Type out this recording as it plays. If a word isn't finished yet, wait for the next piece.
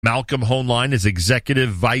Malcolm Hoenlein is Executive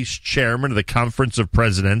Vice Chairman of the Conference of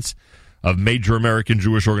Presidents of Major American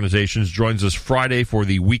Jewish Organizations, joins us Friday for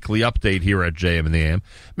the weekly update here at JM in the AM.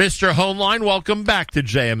 Mr. Hoenlein, welcome back to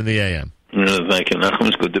JM in the AM. Thank you, Malcolm.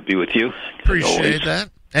 It's good to be with you. Appreciate that.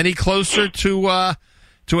 Any closer to a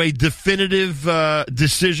definitive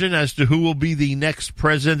decision as to who will be the next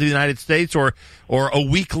president of the United States, or a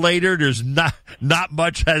week later, there's not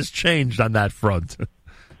much has changed on that front?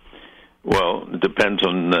 Well, it depends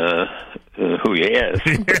on who you ask.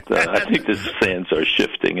 But, I think the sands are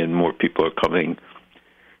shifting and more people are coming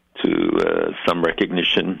to some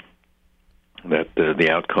recognition that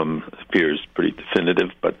the outcome appears pretty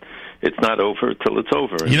definitive, but it's not over till it's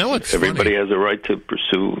over. You know what's Everybody funny? has a right to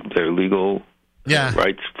pursue their legal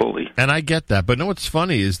rights fully. And I get that. But know what's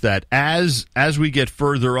funny is that as we get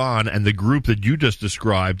further on and the group that you just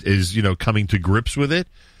described is, coming to grips with it,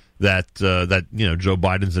 that Joe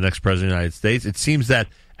Biden's the next president of the United States, it seems that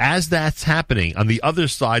as that's happening, on the other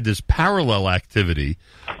side, there's parallel activity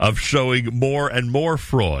of showing more and more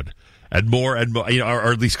fraud and more,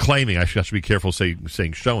 or at least claiming, I should be careful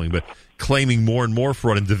saying showing, but claiming more and more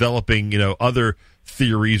fraud and developing, other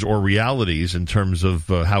theories or realities in terms of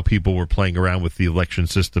how people were playing around with the election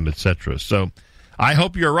system, etc. So I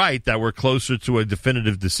hope you're right that we're closer to a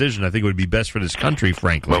definitive decision. I think it would be best for this country,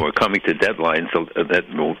 frankly. Well, we're coming to deadlines that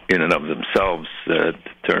will, in and of themselves,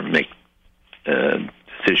 make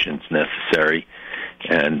decisions necessary.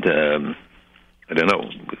 And I don't know.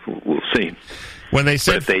 We'll see. When they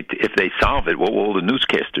said, but if they solve it, what will all the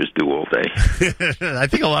newscasters do all day? I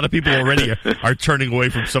think a lot of people already are turning away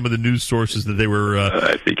from some of the news sources that they were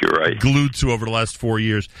I think you're right. Glued to over the last 4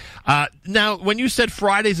 years. Now, when you said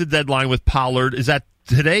Friday's the deadline with Pollard, is that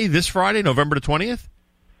today, this Friday, November the 20th?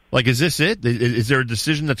 Like, is this it? Is there a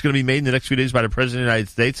decision that's going to be made in the next few days by the President of the United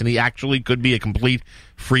States, and he actually could be a complete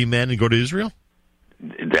free man and go to Israel?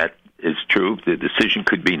 That is true. The decision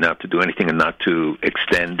could be not to do anything and not to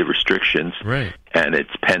extend the restrictions. Right. And it's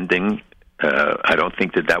pending. I don't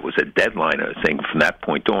think that was a deadline. I think from that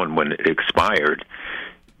point on, when it expired,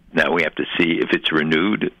 now we have to see if it's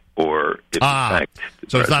renewed or if, in fact,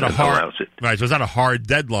 so it's not a hard allows it. Right. So it's not a hard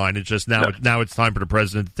deadline. It's just now it's time for the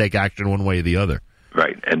president to take action one way or the other.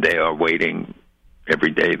 Right. And they are waiting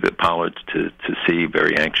every day, the Pollards, to see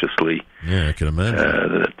very anxiously. Yeah, I can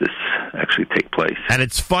imagine that this actually take place. And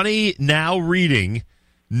it's funny now reading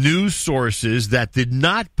news sources that did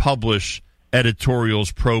not publish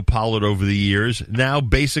editorials pro Pollard over the years, now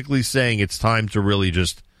basically saying it's time to really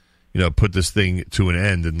just, put this thing to an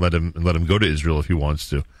end and let him go to Israel if he wants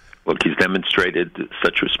to. Look, he's demonstrated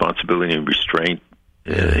such responsibility and restraint,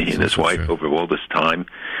 he and his wife, over all this time.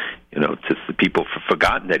 Just the people have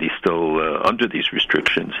forgotten that he's still under these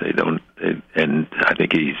restrictions. And I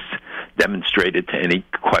think he's demonstrated to any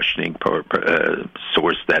questioning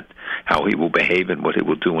source that how he will behave and what he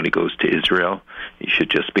will do when he goes to Israel. He should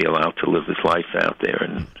just be allowed to live his life out there.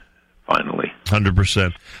 And finally,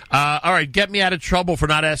 100%. All right, get me out of trouble for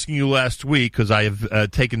not asking you last week, because I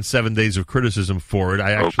have taken 7 days of criticism for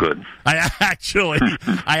it. Good. I actually,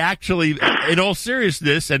 in all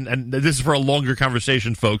seriousness, and this is for a longer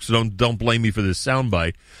conversation, folks, so don't blame me for this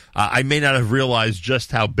soundbite. I may not have realized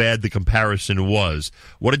just how bad the comparison was.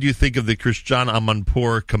 What did you think of the Christiane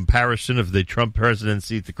Amanpour comparison of the Trump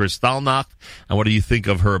presidency to Kristallnacht, and what do you think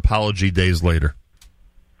of her apology days later?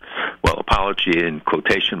 Well, apology in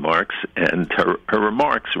quotation marks, and her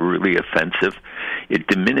remarks were really offensive. It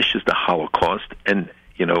diminishes the Holocaust, and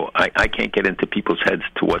I can't get into people's heads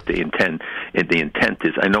to what they intend. And the intent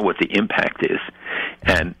is, I know what the impact is,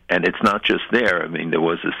 and it's not just there. I mean, there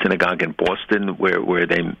was a synagogue in Boston where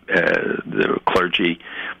the clergy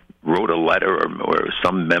wrote a letter or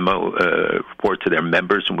some memo report to their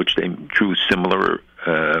members in which they drew similar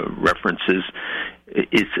references.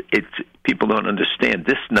 It's people don't understand.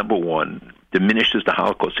 This, number one, diminishes the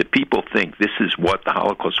Holocaust. If people think this is what the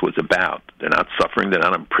Holocaust was about, they're not suffering, they're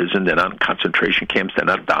not in prison, they're not in concentration camps, they're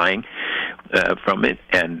not dying from it.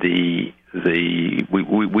 And we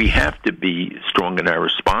have to be strong in our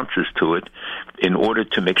responses to it in order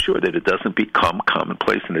to make sure that it doesn't become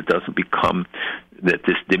commonplace and it doesn't become that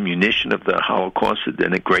this diminution of the Holocaust, the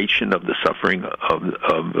denigration of the suffering of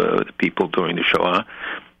the people during the Shoah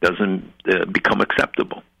doesn't become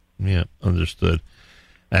acceptable. Yeah, understood.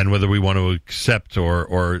 And whether we want to accept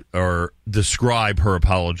or describe her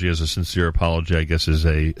apology as a sincere apology, I guess, is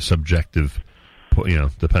a subjective,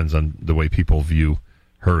 depends on the way people view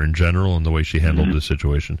her in general and the way she handled the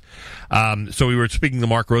situation. So we were speaking to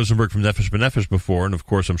Mark Rosenberg from Nefesh B'Nefesh before, and of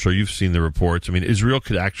course I'm sure you've seen the reports. I mean, Israel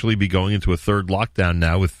could actually be going into a third lockdown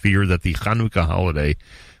now with fear that the Hanukkah holiday,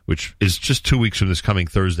 which is just 2 weeks from this coming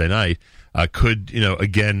Thursday night, could,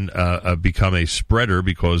 again, become a spreader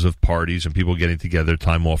because of parties and people getting together,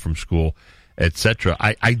 time off from school, etc.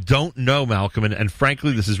 I don't know, Malcolm, and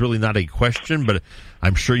frankly, this is really not a question, but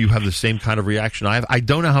I'm sure you have the same kind of reaction I have. I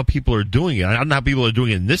don't know how people are doing it. I don't know how people are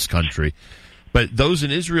doing it in this country. But those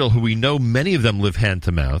in Israel, who we know many of them live hand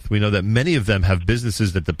to mouth, we know that many of them have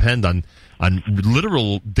businesses that depend on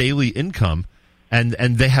literal daily income, and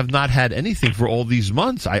they have not had anything for all these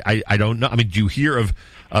months. I don't know. I mean, do you hear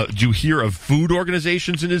of food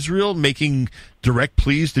organizations in Israel making direct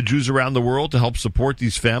pleas to Jews around the world to help support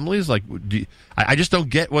these families? I just don't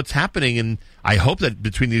get what's happening, and I hope that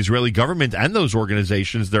between the Israeli government and those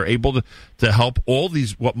organizations, they're able to help all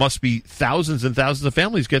these, what must be thousands and thousands of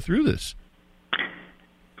families, get through this.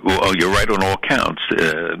 Well, you're right on all counts.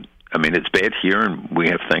 I mean, it's bad here, and we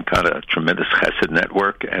have, thank God, a tremendous chesed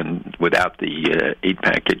network, and without the aid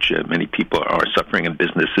package, many people are suffering and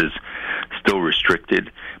businesses still restricted.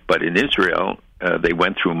 But in Israel, they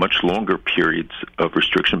went through much longer periods of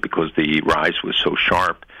restriction because the rise was so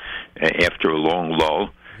sharp after a long lull.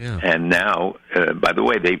 Yeah. And now, by the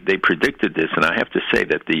way, they predicted this, and I have to say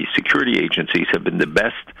that the security agencies have been the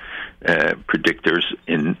best predictors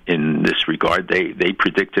in this regard. They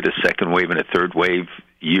predicted a second wave and a third wave,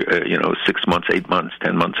 6 months, 8 months,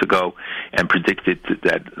 10 months ago, and predicted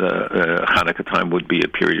that Hanukkah time would be a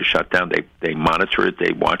period of shutdown. They monitor it,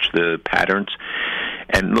 they watch the patterns,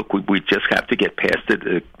 and look, we just have to get past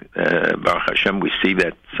it. Baruch Hashem, we see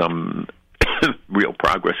that some real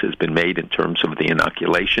progress has been made in terms of the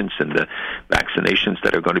inoculations and the vaccinations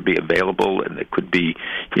that are going to be available, and it could be,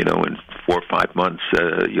 in 4 or 5 months,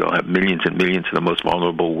 you'll have millions and millions of the most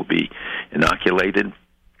vulnerable will be inoculated.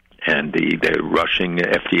 And they're rushing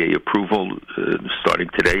FDA approval starting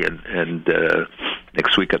today, and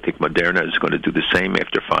next week I think Moderna is going to do the same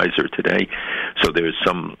after Pfizer today. So there's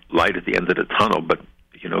some light at the end of the tunnel, but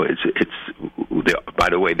by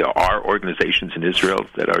the way, there are organizations in Israel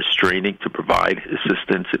that are straining to provide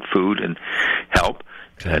assistance and food and help,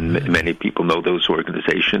 and many people know those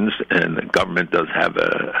organizations, and the government does have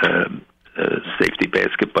a safety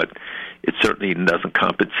basket, but it certainly doesn't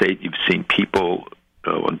compensate. You've seen people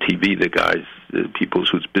on TV, people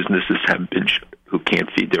whose businesses have been who can't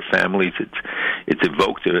feed their families. It's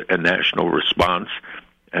evoked a national response.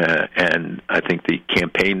 And I think the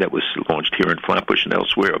campaign that was launched here in Flatbush and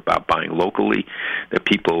elsewhere about buying locally, that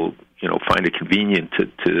people, find it convenient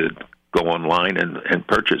to go online and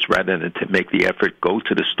purchase rather than to make the effort, go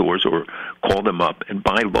to the stores or call them up and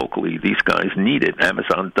buy locally. These guys need it.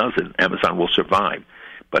 Amazon doesn't. Amazon will survive.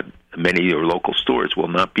 But many of your local stores will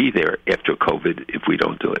not be there after COVID if we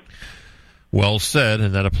don't do it. Well said,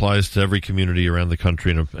 and that applies to every community around the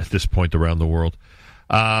country and at this point around the world.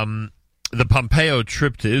 The Pompeo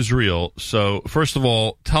trip to Israel. So, first of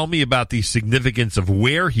all, tell me about the significance of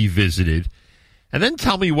where he visited, and then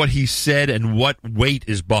tell me what he said and what weight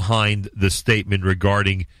is behind the statement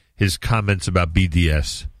regarding his comments about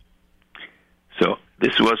BDS. So,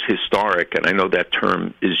 this was historic, and I know that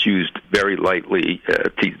term is used very lightly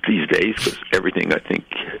these days because everything, I think,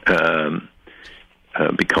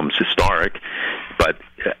 becomes historic. But,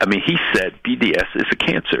 he said BDS is a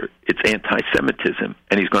cancer. It's anti-Semitism,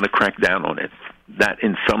 and he's going to crack down on it. That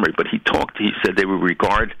in summary. But he said they will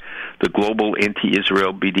regard the global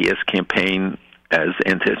anti-Israel BDS campaign as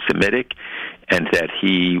anti-Semitic, and that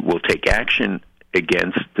he will take action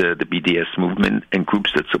against the BDS movement and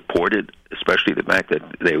groups that support it, especially the fact that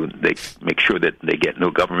they make sure that they get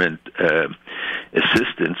no government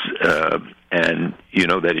assistance. And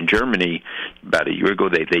that in Germany, about a year ago,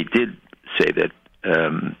 they did say that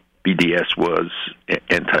BDS was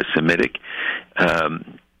anti-Semitic,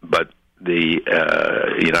 but the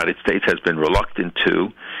United States has been reluctant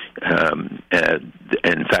to. And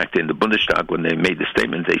in fact, in the Bundestag, when they made the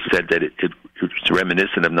statement, they said that it's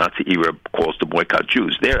reminiscent of Nazi era calls to boycott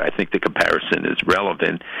Jews. There, I think the comparison is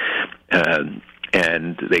relevant.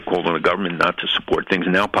 And they called on the government not to support things.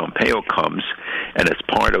 Now Pompeo comes, and as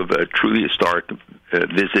part of a truly historic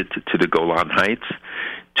visit to the Golan Heights,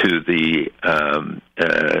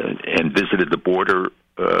 and visited the border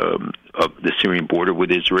of the Syrian border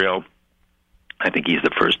with Israel. I think he's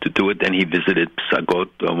the first to do it. Then he visited Psagot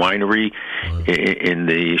winery in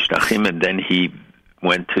the Shtachim, and then he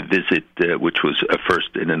went to visit, which was a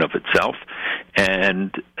first in and of itself,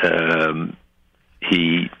 and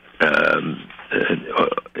he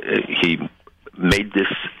made this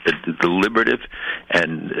deliberative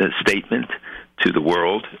and statement to the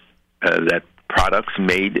world that products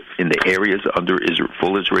made in the areas under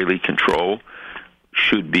full Israeli control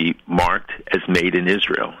should be marked as made in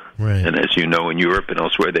Israel. Right. And as you know, in Europe and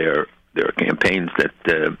elsewhere, there are campaigns that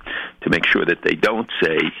to make sure that they don't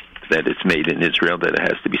say that it's made in Israel, that it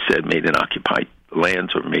has to be said made in occupied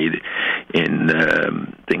lands or made in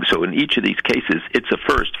things. So in each of these cases, it's a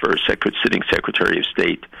first for a sitting Secretary of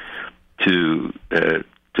State to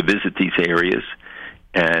visit these areas.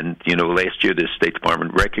 And, last year the State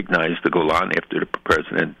Department recognized the Golan after the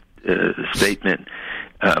President's statement,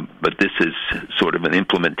 but this is sort of an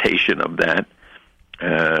implementation of that.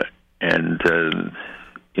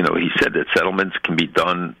 He said that settlements can be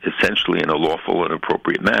done essentially in a lawful and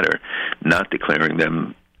appropriate manner, not declaring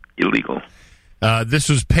them illegal. This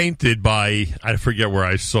was painted by, I forget where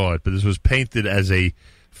I saw it, but this was painted as a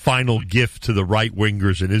final gift to the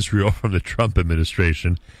right-wingers in Israel from the Trump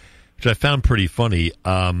administration, which I found pretty funny,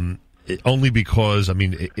 only because,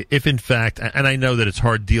 if in fact, and I know that it's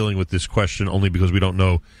hard dealing with this question only because we don't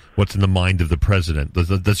know what's in the mind of the president.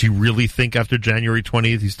 Does he really think after January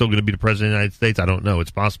 20th he's still going to be the president of the United States? I don't know.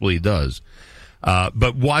 It's possible he does.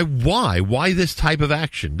 But why? Why this type of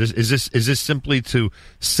action? Is this simply to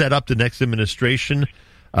set up the next administration,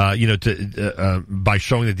 by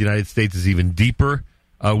showing that the United States is even deeper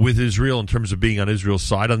with Israel in terms of being on Israel's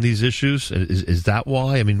side on these issues? Is that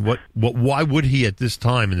why? Why would he at this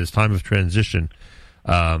time, in this time of transition,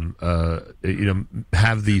 have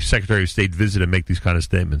the Secretary of State visit and make these kind of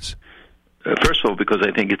statements? First of all, because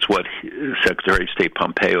I think it's what Secretary of State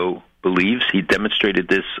Pompeo believes. He demonstrated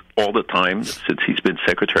this all the time since he's been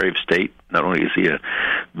Secretary of State. Not only is he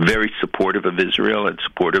very supportive of Israel and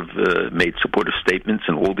made supportive statements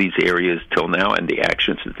in all these areas till now, and the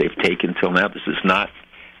actions that they've taken till now. This is not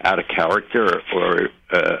out of character or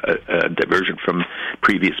a diversion from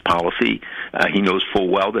previous policy. He knows full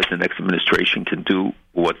well that the next administration can do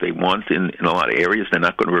what they want in a lot of areas. They're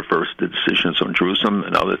not going to reverse the decisions on Jerusalem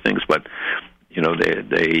and other things, but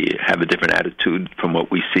they have a different attitude from what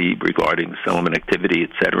we see regarding settlement activity,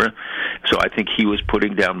 etc. So I think he was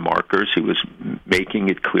putting down markers. He was making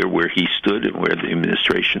it clear where he stood and where the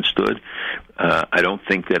administration stood. I don't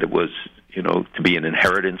think that it was, to be an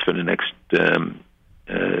inheritance for the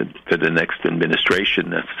next administration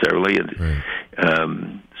necessarily. Right.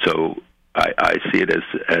 So I see it as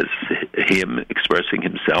him expressing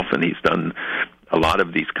himself, and he's done a lot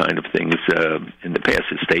of these kind of things in the past.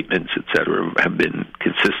 His statements, etc., have been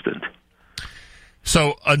consistent.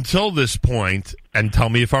 So until this point, and tell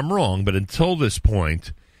me if I'm wrong, but until this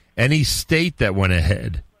point, any state that went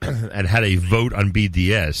ahead and had a vote on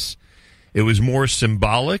BDS, it was more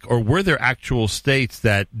symbolic, or were there actual states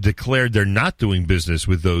that declared they're not doing business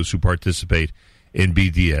with those who participate in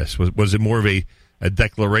BDS? Was it more of a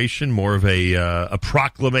declaration, more of a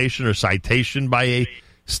proclamation or citation by a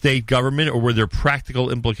state government, or were there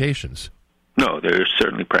practical implications? No, there are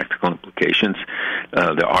certainly practical implications.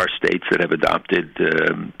 There are states that have adopted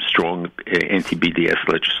strong anti-BDS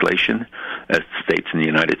legislation, states in the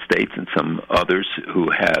United States, and some others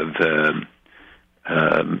who have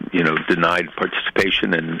denied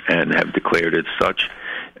participation and have declared it such.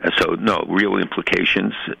 So, no, real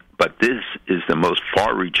implications. But this is the most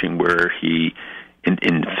far-reaching, where he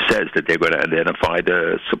says that they're going to identify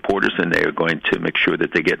the supporters and they are going to make sure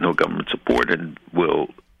that they get no government support, and will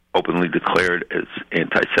openly declare it as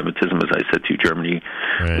anti-Semitism. As I said to you, Germany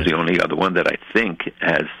is the only other one that I think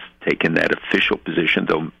has taken that official position,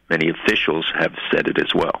 though many officials have said it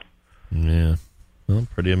as well. Yeah, well,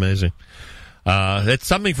 pretty amazing. It's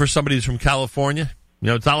something for somebody who's from California.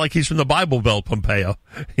 It's not like he's from the Bible Belt, Pompeo.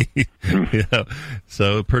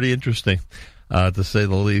 So pretty interesting, to say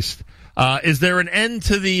the least. Is there an end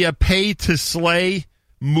to the pay to slay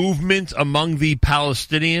movement among the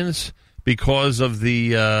Palestinians because of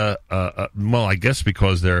the, I guess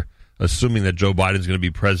because they're assuming that Joe Biden's going to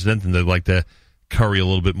be president and they'd like to curry a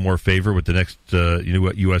little bit more favor with the next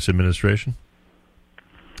U.S. administration?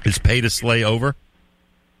 Is pay to slay over?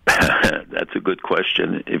 That's a good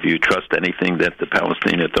question. If you trust anything that the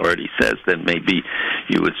Palestinian Authority says, then maybe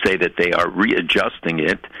you would say that they are readjusting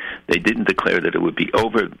it. They didn't declare that it would be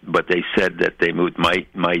over, but they said that they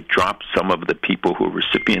might drop some of the people who are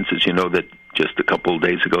recipients. As you know, that just a couple of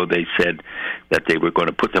days ago they said that they were going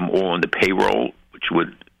to put them all on the payroll, which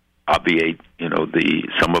would obviate,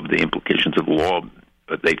 some of the implications of the law.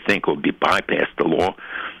 But they think will be bypass the law.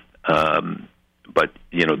 But,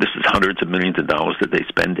 this is hundreds of millions of dollars that they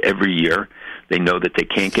spend every year. They know that they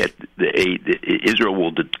can't get the aid. Israel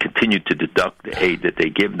will continue to deduct the aid that they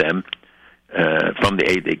give them, from the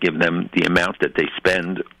aid they give them, the amount that they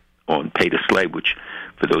spend on pay to slay, which,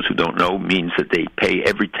 for those who don't know, means that they pay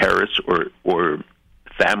every terrorist or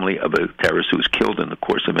family of a terrorist who was killed in the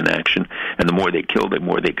course of an action. And the more they killed, the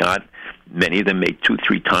more they got. Many of them made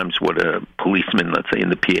 2-3 times what a policeman, let's say, in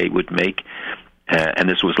the PA would make. And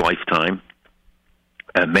this was lifetime.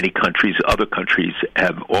 Many countries, other countries,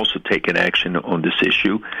 have also taken action on this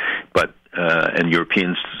issue, but and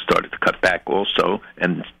Europeans started to cut back also,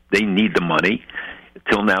 and they need the money.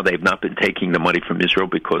 Till now, they've not been taking the money from Israel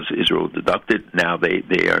because Israel deducted. Now they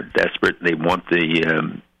are desperate. They want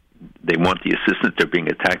the assistance. They're being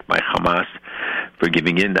attacked by Hamas for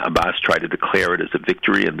giving in. Abbas tried to declare it as a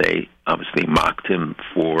victory, and they obviously mocked him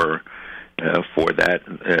for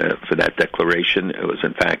that declaration. It was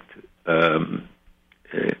in fact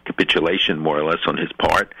capitulation, more or less, on his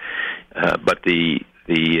part. But the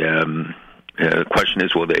question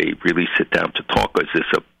is, will they really sit down to talk? Is this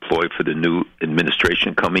a ploy for the new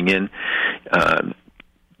administration coming in?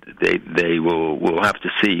 They will have to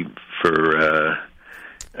see for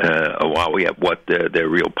a while yet what their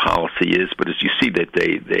real policy is. But as you see, that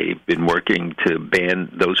they've been working to ban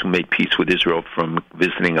those who make peace with Israel from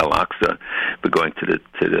visiting Al-Aqsa, but going to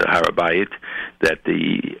the Har HaBayit. That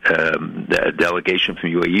the delegation from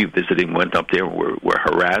UAE visiting went up there, were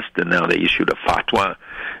harassed, and now they issued a fatwa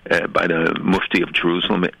by the Mufti of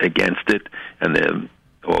Jerusalem against it, and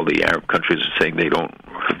all the Arab countries are saying they don't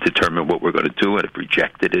determine what we're going to do and have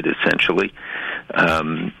rejected it essentially.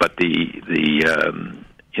 But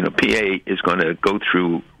PA is going to go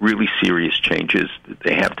through really serious changes.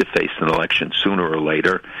 They have to face an election sooner or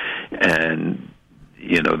later, and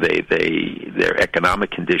their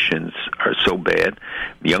economic conditions are so bad.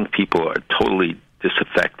 Young people are totally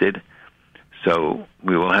disaffected. So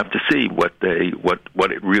we will have to see what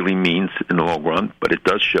it really means in the long run. But it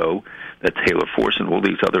does show that Taylor Force and all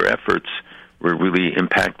these other efforts were really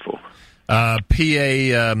impactful.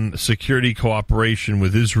 PA security cooperation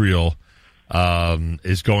with Israel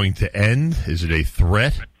is going to end. Is it a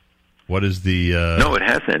threat? What is the... No, it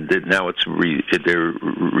has ended. Now they're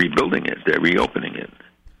rebuilding it. They're reopening it.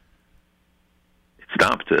 It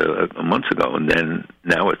stopped a month ago, and then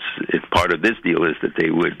now it's part of this deal is that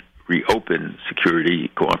they would reopen security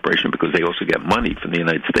cooperation because they also get money from the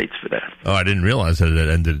United States for that. Oh, I didn't realize that it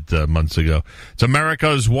ended months ago. It's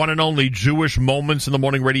America's one and only Jewish Moments in the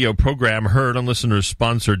Morning radio program, heard on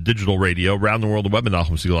listeners-sponsored digital radio around the world, the web at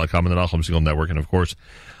NachumSegal.com and the Nachum Segal Network, and, of course,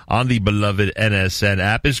 on the beloved NSN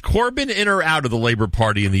app. Is Corbyn in or out of the Labour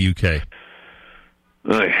Party in the UK?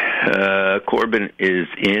 Corbyn is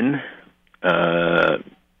in.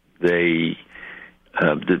 They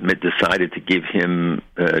decided to give him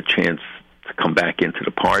a chance to come back into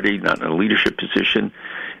the party, not in a leadership position.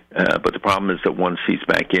 But the problem is that once he's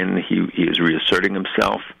back in, he is reasserting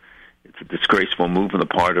himself. It's a disgraceful move on the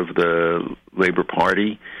part of the Labour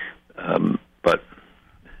Party. But,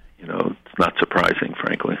 it's not surprising,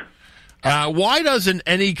 frankly. Why doesn't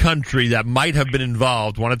any country that might have been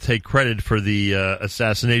involved want to take credit for the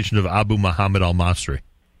assassination of Abu Muhammad al-Masri?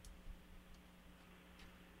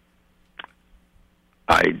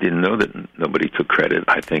 I didn't know that nobody took credit.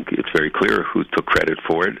 I think it's very clear who took credit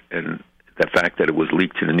for it, and the fact that it was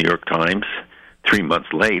leaked in the New York Times 3 months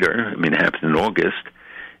later, it happened in August,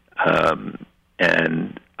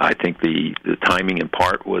 and I think the timing in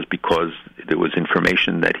part was because there was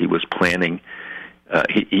information that he was planning.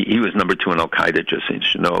 He was number 2 in Al-Qaeda, just so you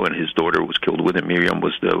should know, and his daughter was killed with him. Miriam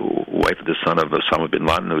was the wife of the son of Osama bin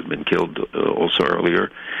Laden, who had been killed also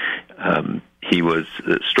earlier. He was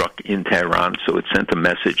struck in Tehran, so it sent a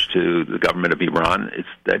message to the government of Iran. It's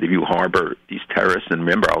that if you harbor these terrorists, and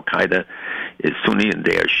remember, Al-Qaeda is Sunni and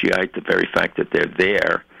they are Shiite, the very fact that they're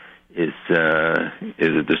there is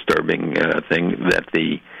a disturbing thing. That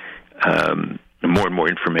the more and more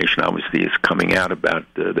information, obviously, is coming out about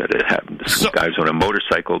that it happened. Some guys on a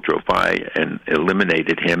motorcycle drove by and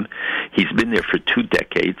eliminated him. He's been there for 2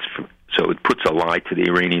 decades, so it puts a lie to the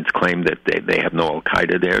Iranians' claim that they have no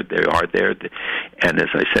Al-Qaeda there. They are there. And as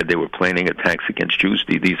I said, they were planning attacks against Jews.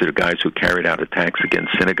 These are the guys who carried out attacks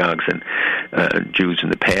against synagogues and Jews in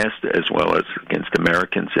the past, as well as against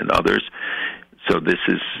Americans and others. So this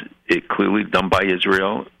is clearly done by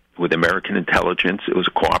Israel with American intelligence. It was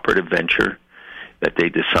a cooperative venture that they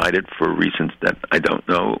decided, for reasons that I don't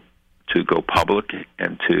know, to go public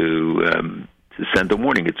and to send a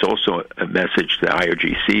warning. It's also a message to the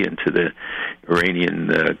IRGC and to the Iranian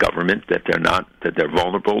government that they're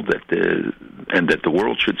vulnerable, and that the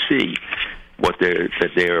world should see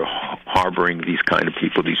that they're harboring these kind of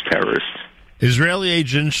people, these terrorists. Israeli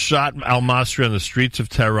agents shot al-Masri on the streets of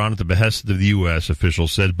Tehran at the behest of the U.S.,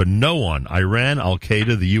 officials said, but no one, Iran,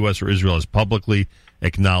 Al-Qaeda, the U.S., or Israel, has publicly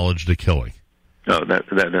acknowledged the killing. No, that's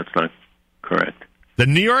not correct. The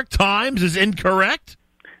New York Times is incorrect?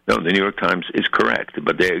 No, the New York Times is correct,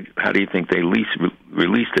 but how do you think they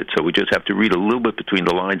released it? So we just have to read a little bit between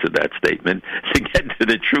the lines of that statement to get to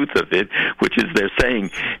the truth of it, which is they're saying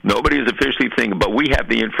nobody is officially thinking, but we have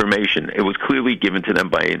the information. It was clearly given to them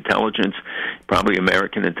by intelligence, probably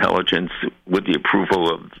American intelligence, with the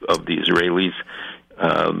approval of the Israelis,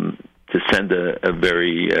 to send a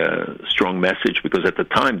very strong message, because at the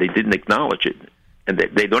time they didn't acknowledge it. And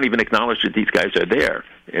they don't even acknowledge that these guys are there,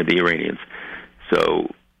 the Iranians. So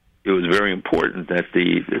it was very important that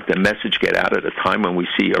the message get out at a time when we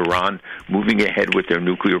see Iran moving ahead with their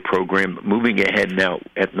nuclear program, moving ahead now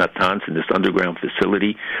at Natanz in this underground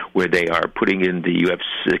facility where they are putting in the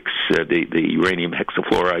UF6, the uranium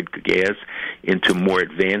hexafluoride gas, into more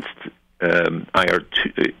advanced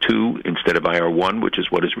IR2 instead of IR1, which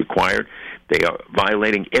is what is required. They are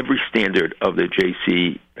violating every standard of the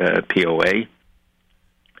JCPOA.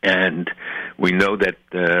 And we know that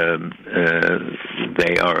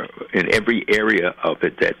they are in every area of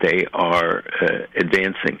it that they are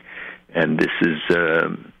advancing, and this is,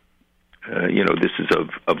 this is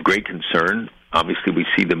of great concern. Obviously, we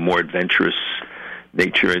see the more adventurous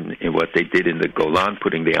nature in what they did in the Golan,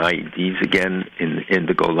 putting the IEDs again in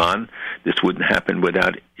the Golan. This wouldn't happen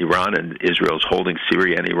without Iran, and Israel's holding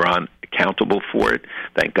Syria and Iran accountable for it.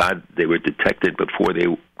 Thank God they were detected before they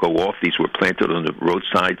go off. These were planted on the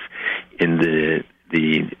roadsides in the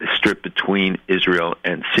strip between Israel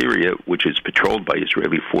and Syria, which is patrolled by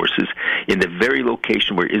Israeli forces, in the very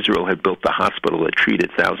location where Israel had built the hospital that treated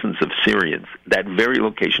thousands of Syrians. That very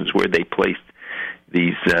location is where they placed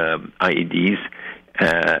these IEDs.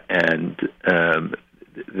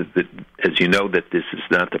 As you know, that this is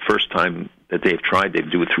not the first time that they've tried. They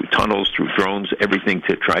do it through tunnels, through drones, everything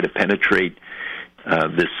to try to penetrate.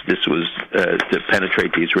 This was to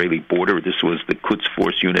penetrate the Israeli border. This was the Quds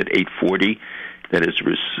Force Unit 840 that is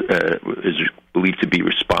believed to be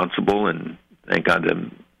responsible, and thank God the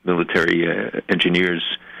military engineers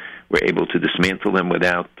were able to dismantle them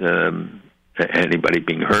without anybody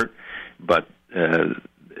being hurt. But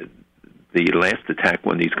the last attack,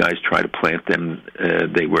 when these guys tried to plant them,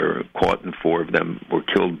 they were caught, and 4 of them were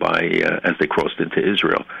killed by as they crossed into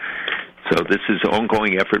Israel. So this is an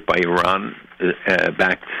ongoing effort by Iran,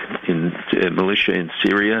 backed in militia in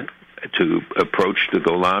Syria, to approach the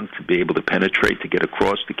Golan, to be able to penetrate, to get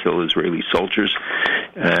across, to kill Israeli soldiers.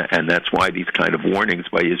 And that's why these kind of warnings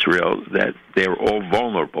by Israel that they're all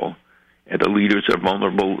vulnerable, and the leaders are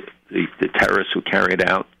vulnerable, the terrorists who carry it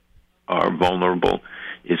out are vulnerable,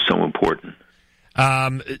 is so important.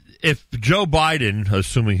 If Joe Biden,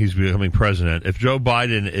 assuming he's becoming president, if Joe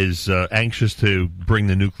Biden is anxious to bring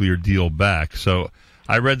the nuclear deal back, so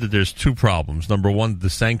I read that there's 2 problems. Number one, the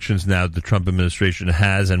sanctions now the Trump administration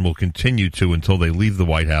has and will continue to until they leave the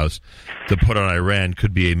White House to put on Iran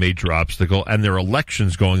could be a major obstacle, and there are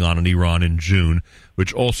elections going on in Iran in June,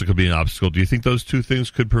 which also could be an obstacle. Do you think those 2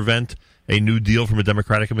 things could prevent a new deal from a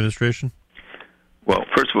Democratic administration? Well,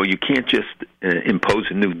 first of all, you can't just impose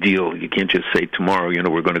a new deal. You can't just say tomorrow,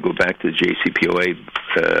 we're going to go back to the JCPOA.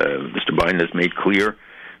 Mr. Biden has made clear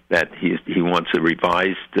that he wants a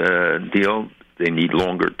revised deal. They need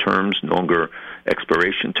longer terms, longer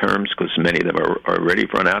expiration terms, because many of them are already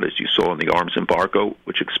run out, as you saw in the arms embargo,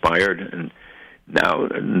 which expired, and now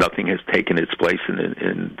nothing has taken its place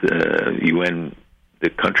in the UN.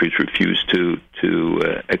 The countries refuse to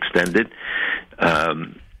extend it.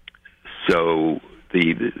 So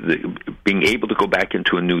the being able to go back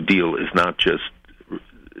into a new deal is not just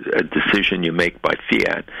a decision you make by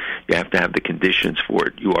fiat. You have to have the conditions for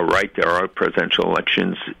it. You are right, there are presidential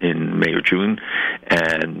elections in May or June,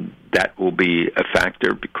 and that will be a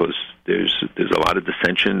factor because there's a lot of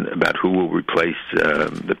dissension about who will replace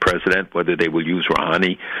the president, whether they will use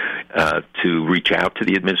Rouhani to reach out to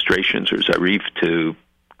the administrations or Zarif to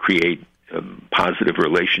create a positive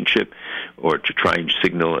relationship or to try and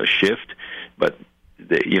signal a shift. But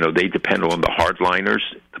they depend on the hardliners.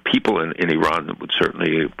 The people in Iran would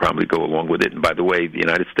certainly probably go along with it. And by the way, the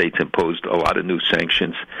United States imposed a lot of new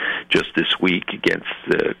sanctions just this week against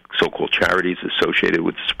the so-called charities associated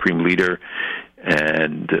with the Supreme Leader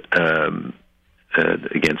and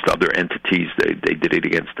against other entities. They did it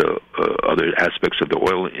against other aspects of the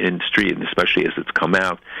oil industry, and especially as it's come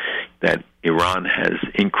out that Iran has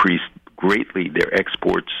increased greatly their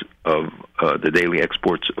exports of the daily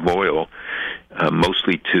exports of oil,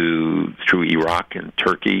 mostly through Iraq and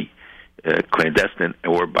Turkey, clandestine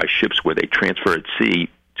or by ships where they transfer at sea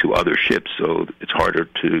to other ships, so it's harder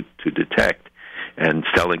to detect, and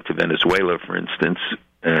selling to Venezuela, for instance,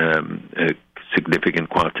 significant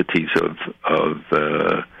quantities of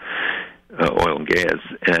oil and gas.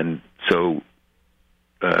 And so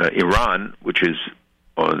Iran, which is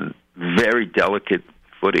on very delicate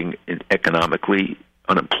footing economically.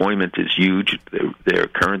 Unemployment is huge. Their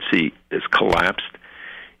currency has collapsed.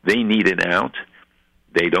 They need an out.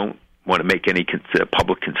 They don't want to make any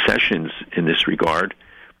public concessions in this regard.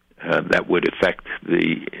 That would affect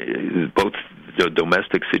both the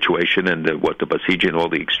domestic situation and what the Basiji and all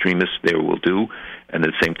the extremists there will do, and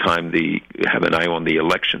at the same time, have an eye on the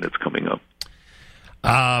election that's coming up.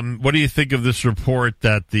 What do you think of this report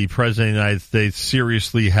that the President of the United States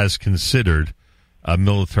seriously has considered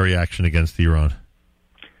military action against Iran?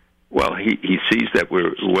 Well, he sees that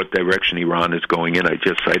what direction Iran is going in. I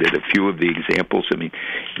just cited a few of the examples. I mean,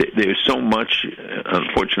 there's so much.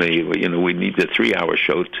 Unfortunately, we need the 3-hour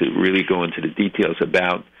show to really go into the details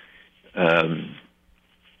about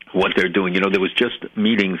what they're doing. There was just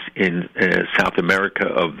meetings in South America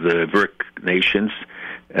of the BRIC nations,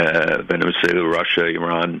 Venezuela, Russia,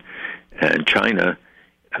 Iran, and China.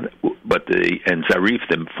 And Zarif,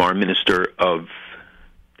 the foreign minister of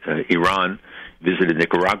Iran, visited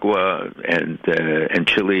Nicaragua and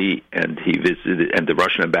Chile, and the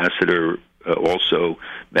Russian ambassador also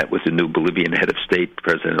met with the new Bolivian head of state,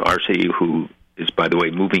 President Arce, who is, by the way,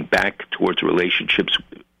 moving back towards relationships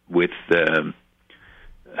with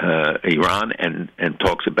Iran and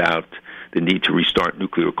talks about the need to restart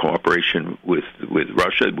nuclear cooperation with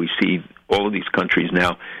Russia. We see all of these countries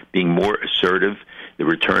now being more assertive. The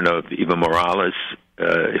return of Evo Morales,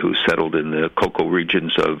 who settled in the Coco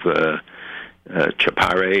regions of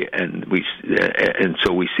Chapare, and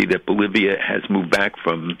so we see that Bolivia has moved back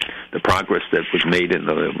from the progress that was made in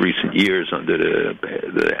the recent years under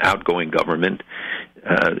the outgoing government.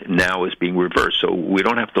 Now is being reversed. So we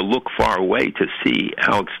don't have to look far away to see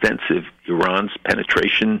how extensive Iran's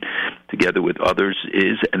penetration, together with others,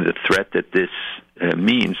 is, and the threat that this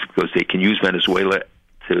means, because they can use Venezuela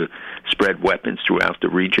to spread weapons throughout the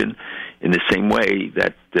region, in the same way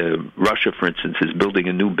that Russia, for instance, is building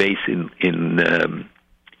a new base in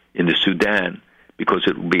the Sudan, because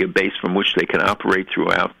it will be a base from which they can operate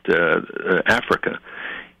throughout Africa.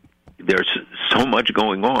 There's so much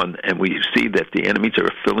going on, and we see that the enemies are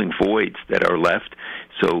filling voids that are left.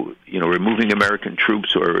 So, removing American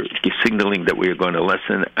troops or signaling that we are going to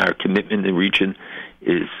lessen our commitment in the region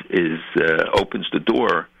opens the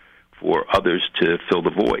door for others to fill the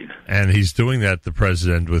void. And he's doing that, the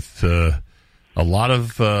president, with a lot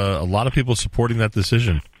of people supporting that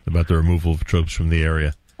decision about the removal of troops from the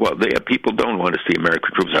area. Well, people don't want to see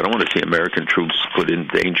American troops. I don't want to see American troops put in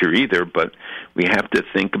danger either. But we have to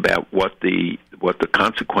think about what the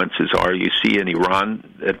consequences are. You see in Iran,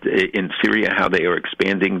 in Syria, how they are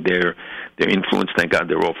expanding their influence. Thank God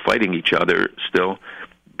they're all fighting each other still.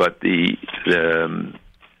 But we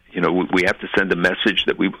have to send a message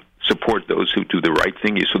that we support those who do the right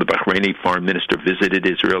thing. You saw the Bahraini foreign minister visited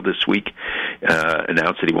Israel this week,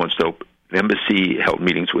 announced that he wants to open an embassy, held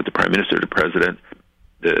meetings with the prime minister, the president,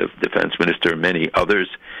 the defense minister, and many others.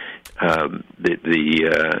 But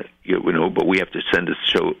we have to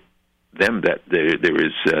show them that there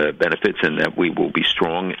is benefits, and that we will be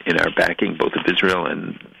strong in our backing, both of Israel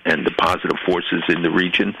and the positive forces in the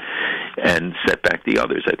region, and set back the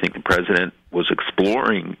others. I think the president was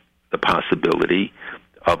exploring the possibility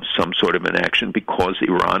of some sort of an action, because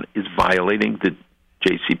Iran is violating the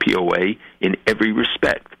JCPOA in every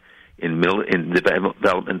respect, in the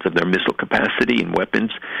development of their missile capacity and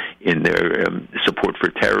weapons, in their support for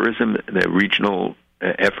terrorism, their regional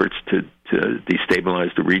efforts to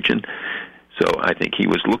destabilize the region. So I think he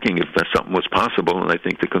was looking if something was possible, and I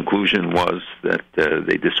think the conclusion was that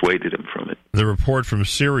they dissuaded him from it. The report from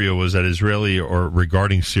Syria was that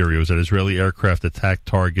regarding Syria, was that Israeli aircraft attacked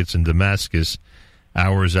targets in Damascus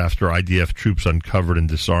hours after IDF troops uncovered and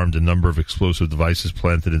disarmed a number of explosive devices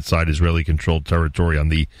planted inside Israeli-controlled territory on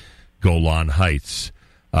the Golan Heights.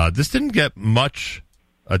 This didn't get much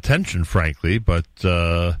attention, frankly, but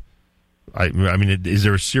I mean, is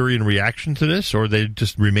there a Syrian reaction to this, or they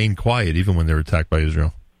just remain quiet even when they're attacked by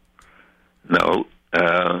Israel? No.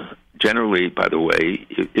 Generally, by the way,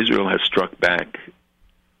 Israel has struck back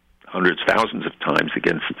hundreds, thousands of times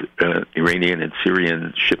against Iranian and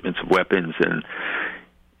Syrian shipments of weapons, and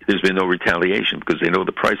there's been no retaliation because they know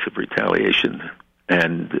the price of retaliation.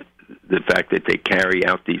 And the fact that they carry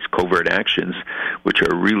out these covert actions, which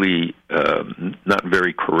are really not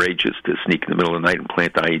very courageous, to sneak in the middle of the night and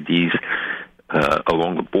plant IEDs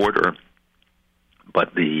along the border.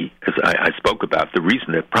 But as I spoke about, the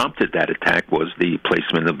reason that prompted that attack was the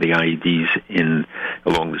placement of the IEDs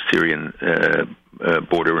along the Syrian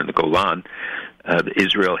border in the Golan.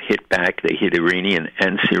 Israel hit back. They hit Iranian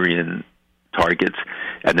and Syrian targets,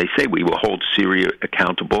 and they say we will hold Syria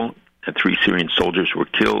accountable. And 3 Syrian soldiers were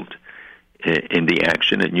killed in the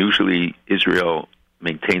action, and usually Israel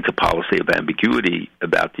maintains a policy of ambiguity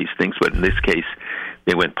about these things, but in this case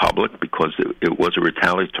they went public because it was a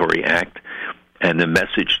retaliatory act and the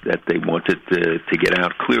message that they wanted to get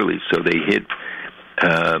out clearly. So they hit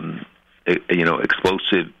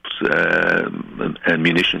explosives and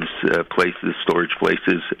munitions places, storage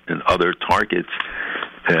places, and other targets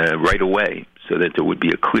right away, so that there would be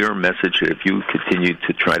a clear message that if you continue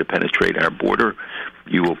to try to penetrate our border,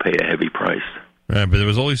 you will pay a heavy price. Right, but there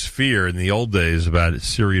was always fear in the old days about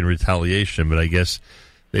Syrian retaliation, but I guess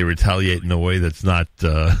they retaliate in a way that's not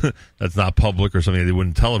public or something they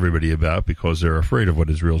wouldn't tell everybody about because they're afraid of what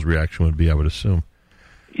Israel's reaction would be, I would assume.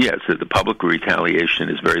 Yes, the public retaliation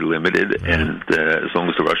is very limited, and as long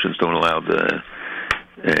as the Russians don't allow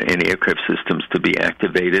any aircraft systems to be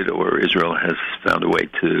activated, or Israel has found a way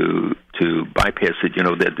to bypass it. You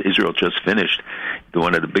know that Israel just finished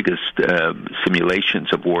one of the biggest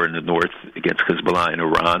simulations of war in the north against Hezbollah in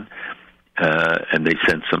Iran, and they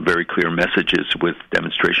sent some very clear messages with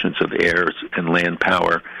demonstrations of air and land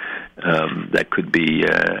power that could be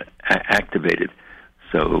activated.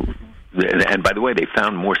 So. And by the way, they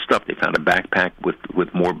found more stuff. They found a backpack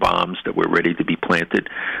with more bombs that were ready to be planted.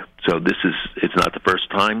 So it's not the first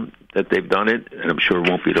time that they've done it, and I'm sure it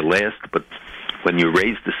won't be the last. But when you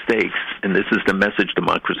raise the stakes, and this is the message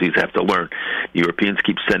democracies have to learn, Europeans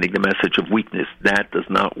keep sending the message of weakness. That does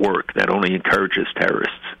not work. That only encourages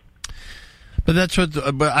terrorists. But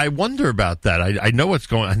But I wonder about that. I know what's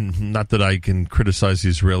going on. Not that I can criticize the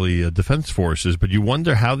Israeli defense forces, but you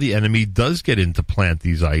wonder how the enemy does get in to plant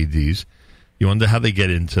these IEDs. You wonder how they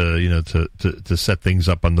get into to set things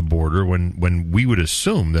up on the border when we would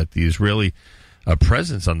assume that the Israeli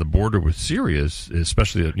presence on the border with Syria,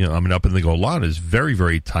 especially up in the Golan, is very,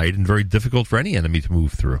 very tight and very difficult for any enemy to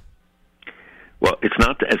move through. Well, it's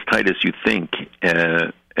not as tight as you think.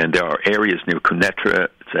 And there are areas near Quneitra,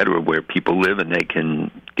 et cetera, where people live and they can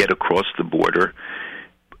get across the border.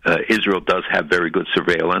 Israel does have very good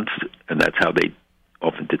surveillance, and that's how they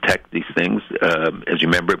often detect these things. As you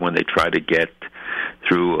remember, when they try to get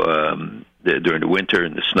through during the winter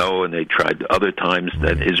and the snow, and they tried other times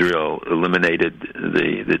that Israel eliminated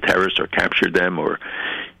the terrorists or captured them or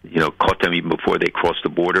caught them even before they crossed the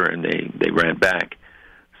border, and they ran back.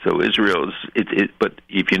 So Israel's, but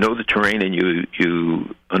if you know the terrain and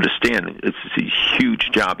you understand, it's a huge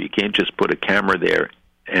job. You can't just put a camera there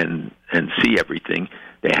and see everything.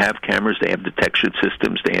 They have cameras, they have detection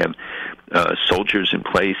systems, they have soldiers in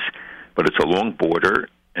place, but it's a long border,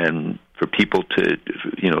 and for people to,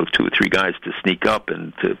 2 or 3 guys to sneak up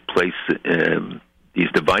and to place these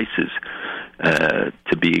devices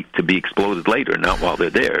to be exploded later, not while they're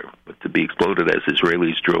there, but to be exploded as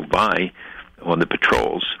Israelis drove by on the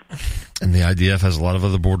patrols. And the IDF has a lot of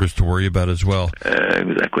other borders to worry about as well.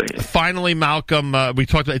 Exactly. Finally, Malcolm,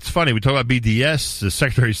 it's funny, we talk about BDS, the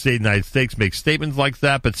Secretary of State of the United States makes statements like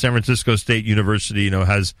that, but San Francisco State University,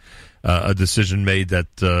 has a decision made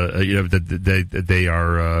that, that they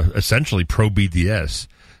are essentially pro-BDS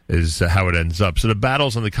is how it ends up. So the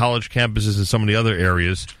battles on the college campuses and some of the other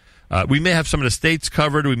areas, we may have some of the states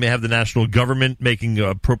covered. We may have the national government making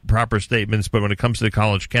proper statements. But when it comes to the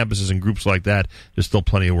college campuses and groups like that, there's still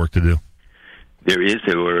plenty of work to do. There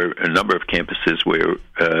were a number of campuses where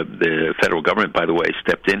the federal government, by the way,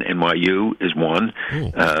 stepped in. NYU is one.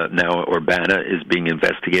 Now Urbana is being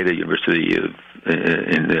investigated, University of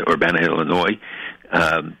in Urbana, Illinois.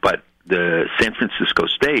 But the San Francisco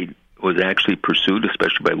State was actually pursued,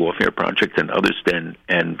 especially by Lawfare Project and others,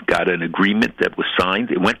 and got an agreement that was signed.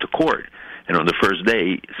 It went to court, and on the first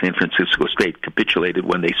day, San Francisco State capitulated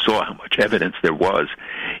when they saw how much evidence there was,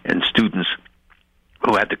 and students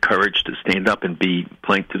who had the courage to stand up and be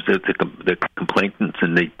plaintiffs, the complainants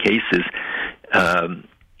in the cases,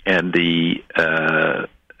 and the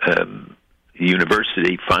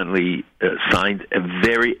university finally signed a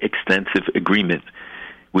very extensive agreement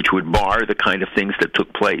which would bar the kind of things that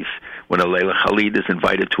took place when a Leila Khalid is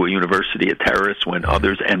invited to a university, a terrorist, when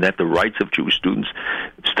others, and that the rights of Jewish students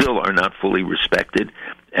still are not fully respected.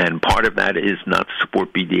 And part of that is not to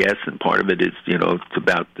support BDS, and part of it is, it's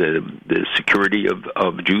about the security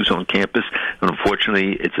of Jews on campus. And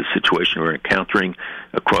unfortunately, it's a situation we're encountering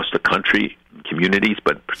across the country, communities,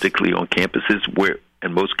 but particularly on campuses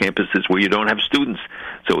and most campuses where you don't have students.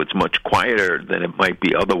 So it's much quieter than it might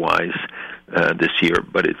be otherwise this year,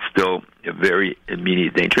 but it's still a very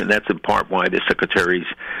immediate danger. And that's in part why the Secretary's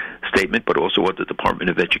statement, but also what the Department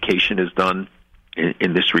of Education has done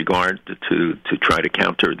in this regard to try to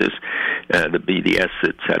counter this, the BDS,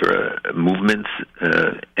 et cetera, movements,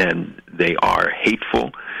 and they are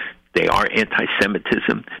hateful, They are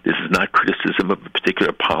anti-Semitism. This is not criticism of a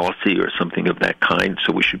particular policy or something of that kind,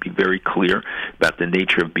 so we should be very clear about the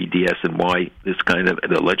nature of BDS and why this kind of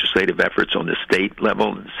the legislative efforts on the state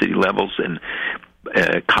level and city levels and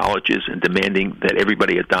colleges and demanding that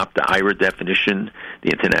everybody adopt the IHRA definition,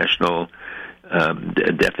 the international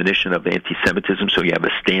definition of anti-Semitism, so you have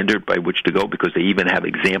a standard by which to go, because they even have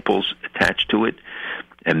examples attached to it.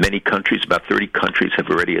 And many countries, about 30 countries, have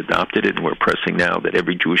already adopted it, and we're pressing now that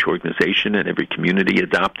every Jewish organization and every community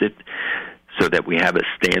adopt it, so that we have a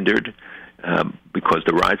standard, because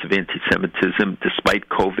the rise of anti-Semitism, despite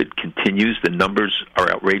COVID, continues. The numbers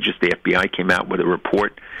are outrageous. The FBI came out with a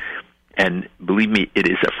report, and believe me, it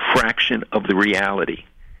is a fraction of the reality.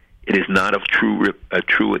 It is not of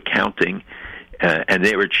true accounting. And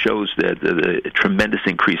there it shows the tremendous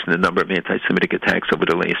increase in the number of anti-Semitic attacks over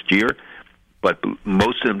the last year. But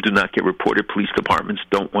most of them do not get reported. Police departments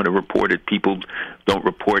don't want to report it. People don't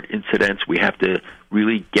report incidents. We have to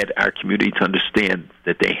really get our community to understand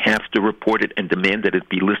that they have to report it and demand that it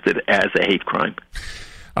be listed as a hate crime.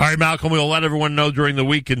 All right, Malcolm, we'll let everyone know during the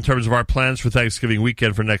week in terms of our plans for Thanksgiving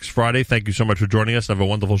weekend for next Friday. Thank you so much for joining us. Have a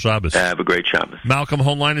wonderful Shabbos. Have a great Shabbos. Malcolm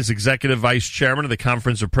Hoenlein is Executive Vice Chairman of the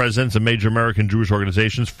Conference of Presidents of Major American Jewish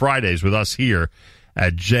Organizations. Fridays with us here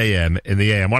at JM in the AM.